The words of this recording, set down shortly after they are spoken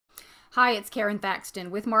Hi, it's Karon Thackston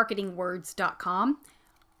with marketingwords.com.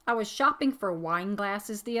 I was shopping for wine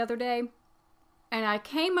glasses the other day, and I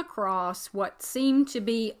came across what seemed to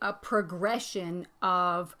be a progression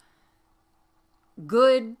of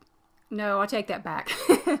good, no, I take that back,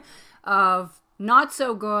 of not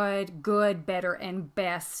so good, good, better, and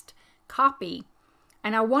best copy.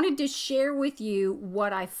 And I wanted to share with you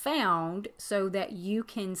what I found so that you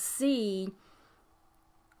can see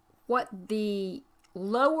what the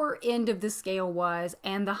lower end of the scale was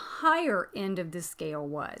and the higher end of the scale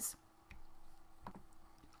was.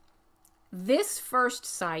 This first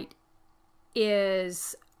site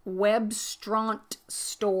is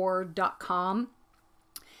webstrontstore.com,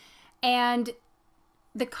 and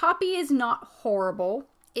the copy is not horrible,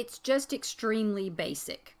 it's just extremely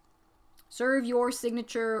basic. Serve your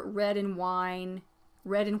signature red and white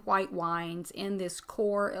wines in this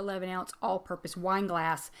core 11-ounce all-purpose wine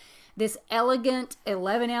glass. This elegant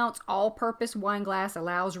 11-ounce all-purpose wine glass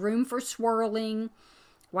allows room for swirling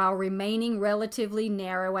while remaining relatively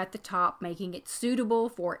narrow at the top, making it suitable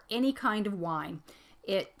for any kind of wine.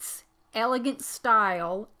 It's elegant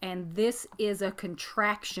style, and this is a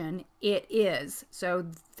contraction. It is. So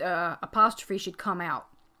the apostrophe should come out.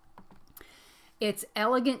 Its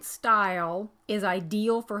elegant style is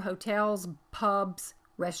ideal for hotels, pubs,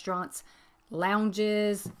 restaurants,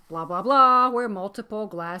 lounges, blah, blah, blah, where multiple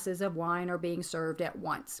glasses of wine are being served at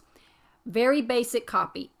once. Very basic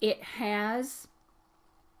copy. It has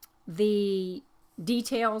the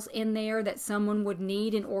details in there that someone would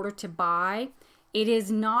need in order to buy. It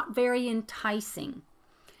is not very enticing.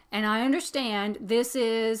 And I understand this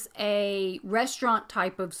is a restaurant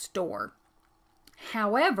type of store.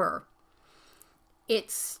 However,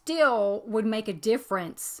 it still would make a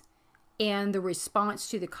difference in the response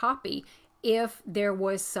to the copy if there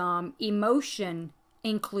was some emotion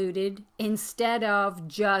included instead of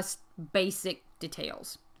just basic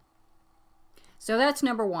details. So that's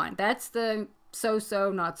number one. That's the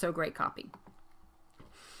so-so, not so great copy.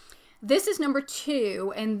 This is number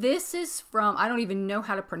two, and this is from, I don't even know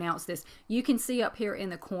how to pronounce this. You can see up here in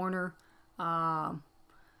the corner,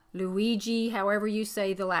 Luigi, however you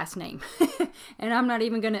say the last name. And I'm not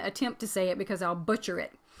even going to attempt to say it because I'll butcher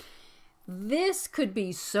it. This could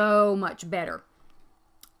be so much better.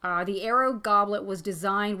 The arrow goblet was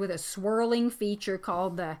designed with a swirling feature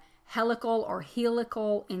called the helical or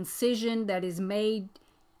helical incision that is made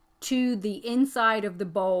to the inside of the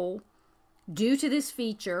bowl. Due to this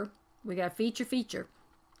feature, we got feature,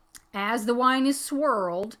 as the wine is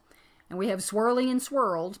swirled, and we have swirling and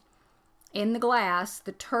swirled, in the glass,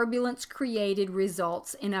 the turbulence created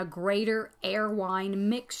results in a greater air-wine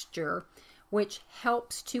mixture, which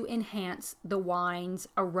helps to enhance the wine's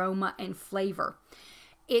aroma and flavor.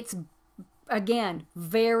 It's, again,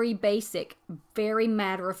 very basic, very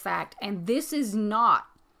matter-of-fact, and this is not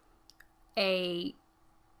a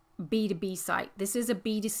B2B site. This is a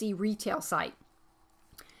B2C retail site.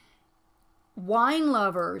 Wine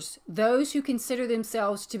lovers, those who consider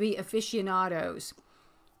themselves to be aficionados,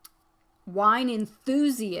 wine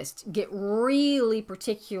enthusiasts, get really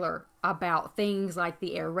particular about things like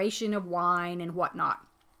the aeration of wine and whatnot.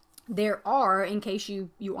 There are, in case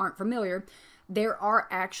you aren't familiar, there are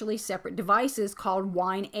actually separate devices called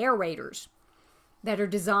wine aerators that are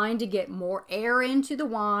designed to get more air into the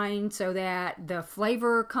wine so that the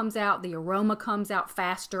flavor comes out, the aroma comes out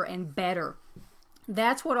faster and better.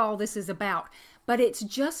 That's what all this is about. But it's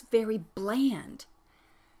just very bland.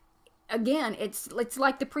 Again, it's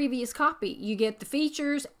like the previous copy. You get the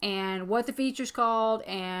features and what the feature's called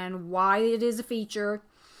and why it is a feature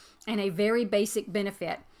and a very basic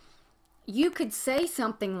benefit. You could say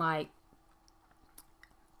something like,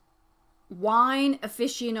 wine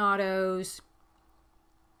aficionados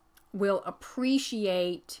will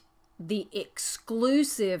appreciate the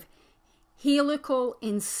exclusive helical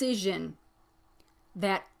incision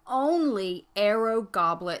that only arrow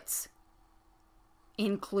goblets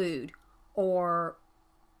include. Or,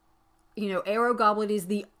 arrow goblet is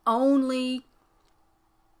the only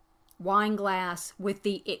wine glass with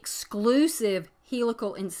the exclusive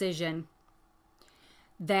helical incision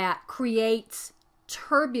that creates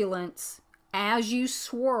turbulence as you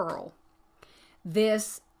swirl.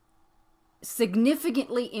 This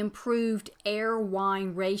significantly improved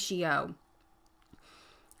air-wine ratio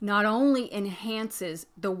not only enhances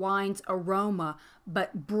the wine's aroma,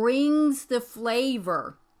 but brings the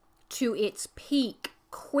flavor to its peak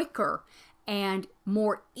quicker and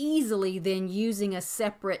more easily than using a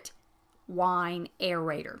separate wine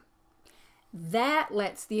aerator. That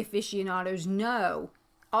lets the aficionados know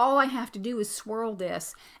All I have to do is swirl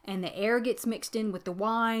this, and the air gets mixed in with the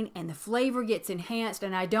wine, and the flavor gets enhanced,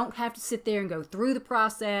 and I don't have to sit there and go through the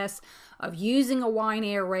process of using a wine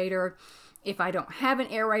aerator. If I don't have an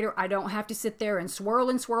aerator, I don't have to sit there and swirl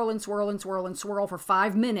and swirl and swirl and swirl and swirl for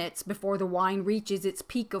 5 minutes before the wine reaches its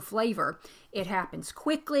peak of flavor. It happens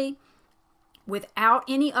quickly, without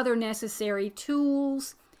any other necessary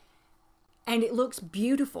tools, and it looks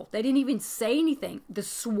beautiful. They didn't even say anything. The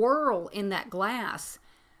swirl in that glass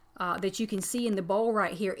that you can see in the bowl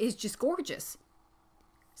right here is just gorgeous.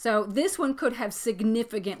 So this one could have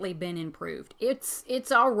significantly been improved.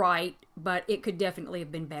 It's all right, but it could definitely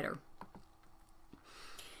have been better.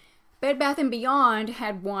 Bed Bath & Beyond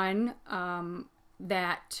had one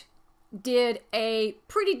that did a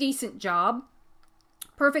pretty decent job.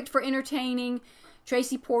 Perfect for entertaining.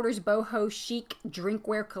 Tracy Porter's boho chic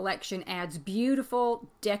drinkware collection adds beautiful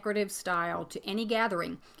decorative style to any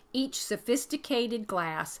gathering. Each sophisticated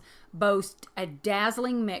glass boasts a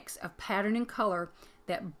dazzling mix of pattern and color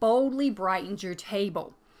that boldly brightens your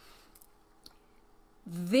table.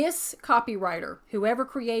 This copywriter, whoever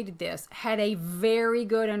created this, had a very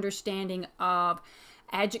good understanding of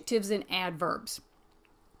adjectives and adverbs.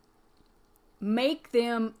 Make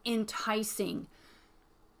them enticing.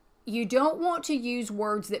 You don't want to use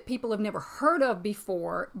words that people have never heard of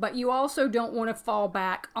before, but you also don't want to fall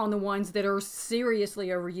back on the ones that are seriously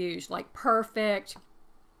overused, like perfect,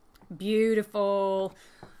 beautiful.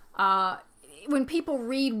 When people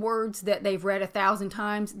read words that they've read 1,000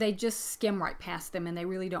 times, they just skim right past them and they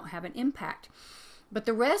really don't have an impact. But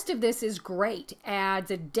the rest of this is great.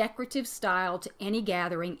 Adds a decorative style to any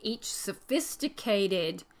gathering. Each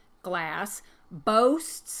sophisticated glass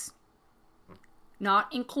boasts,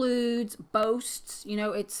 not includes, boasts, you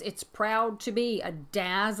know, it's proud to be a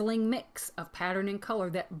dazzling mix of pattern and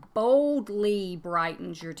color that boldly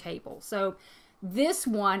brightens your table. So this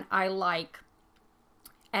one I like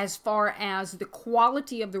as far as the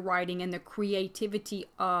quality of the writing and the creativity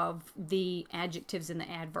of the adjectives and the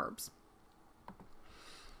adverbs.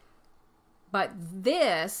 But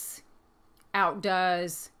this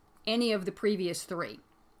outdoes any of the previous three.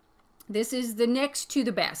 This is the next to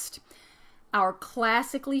the best. Our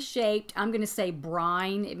classically shaped, I'm going to say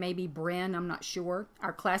brine, it may be Bryn, I'm not sure.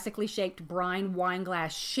 Our classically shaped brine wine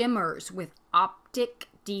glass shimmers with optic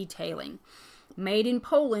detailing. Made in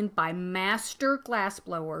Poland by master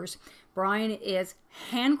glassblowers, brine is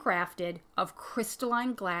handcrafted of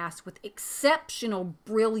crystalline glass with exceptional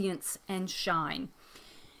brilliance and shine.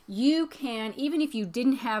 You can, even if you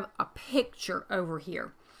didn't have a picture over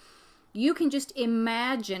here, you can just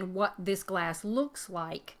imagine what this glass looks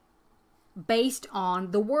like based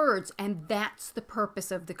on the words, and that's the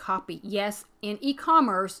purpose of the copy. Yes, in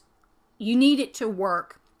e-commerce, you need it to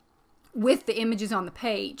work with the images on the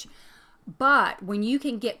page, but when you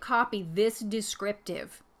can get copy this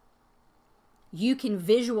descriptive, you can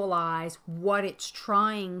visualize what it's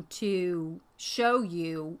trying to show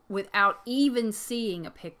you without even seeing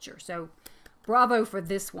a picture. So bravo for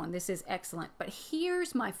this one. This is excellent. But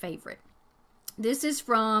here's my favorite. This is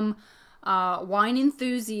from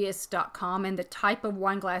wineenthusiast.com, and the type of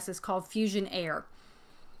wine glass is called Fusion Air.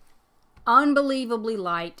 Unbelievably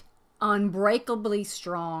light, unbreakably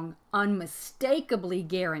strong, unmistakably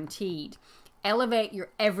guaranteed. Elevate your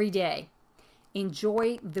everyday.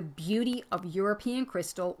 Enjoy the beauty of European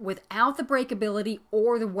crystal without the breakability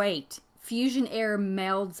or the weight. Fusion Air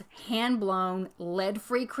melds hand-blown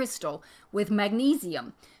lead-free crystal with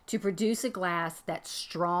magnesium to produce a glass that's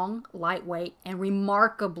strong, lightweight, and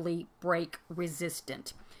remarkably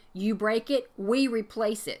break-resistant. You break it, we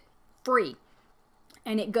replace it. Free.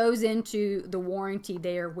 And it goes into the warranty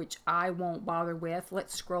there, which I won't bother with.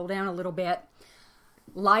 Let's scroll down a little bit.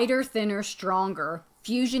 Lighter, thinner, stronger.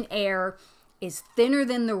 Fusion Air is thinner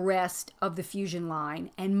than the rest of the Fusion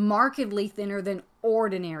line and markedly thinner than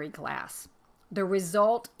ordinary glass. The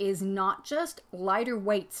result is not just lighter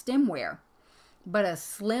weight stemware, but a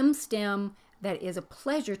slim stem that is a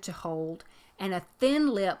pleasure to hold and a thin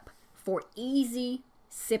lip for easy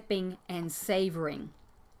sipping and savoring.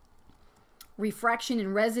 Refraction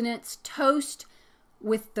and resonance toast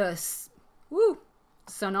with the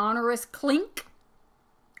sonorous clink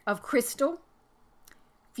of crystal.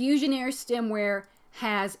 Fusion Air stemware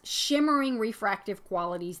has shimmering refractive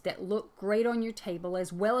qualities that look great on your table,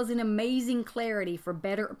 as well as an amazing clarity for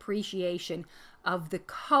better appreciation of the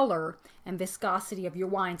color and viscosity of your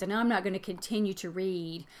wines. And I'm not going to continue to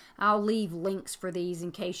read. I'll leave links for these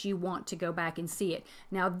in case you want to go back and see it.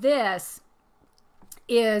 Now this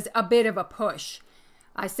is a bit of a push.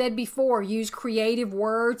 I said before, use creative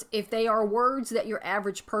words. If they are words that your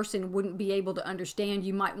average person wouldn't be able to understand,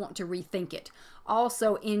 you might want to rethink it.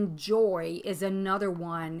 Also, enjoy is another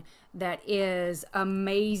one that is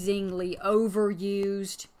amazingly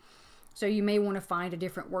overused. So you may want to find a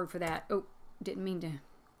different word for that. Oh, didn't mean to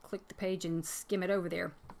click the page and skim it over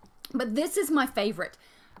there. But this is my favorite.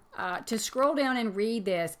 To scroll down and read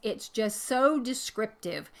this, it's just so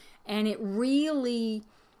descriptive, and it really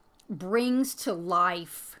brings to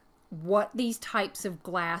life what these types of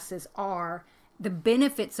glasses are, the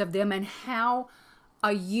benefits of them, and how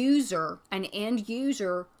a user, an end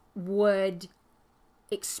user, would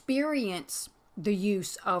experience the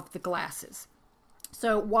use of the glasses.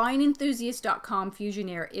 So wineenthusiast.com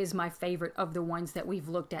Fusionaire is my favorite of the ones that we've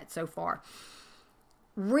looked at so far.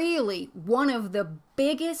 Really, one of the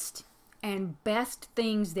biggest and best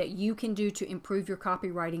things that you can do to improve your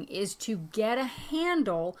copywriting is to get a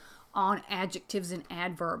handle on adjectives and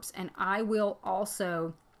adverbs. And I will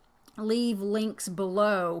also leave links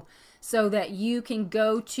below so that you can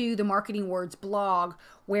go to the Marketing Words blog,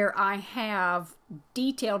 where I have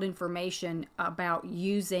detailed information about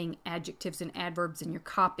using adjectives and adverbs in your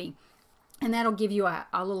copy. And that'll give you a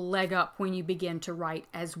little leg up when you begin to write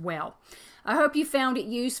as well. I hope you found it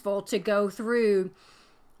useful to go through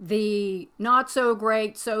the not so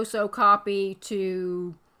great, so-so copy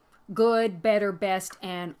to good, better, best,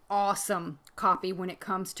 and awesome copy when it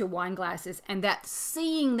comes to wine glasses, and that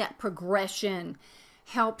seeing that progression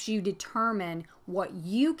helps you determine what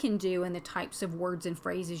you can do and the types of words and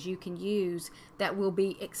phrases you can use that will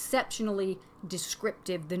be exceptionally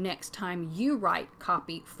descriptive the next time you write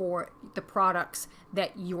copy for the products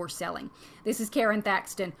that you're selling. This is Karon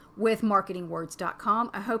Thackston with marketingwords.com.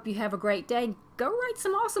 I hope you have a great day. Go write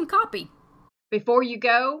some awesome copy. Before you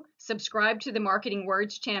go, subscribe to the Marketing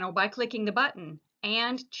Words channel by clicking the button,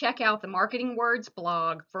 and check out the Marketing Words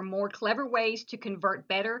blog for more clever ways to convert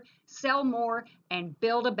better, sell more, and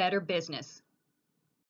build a better business.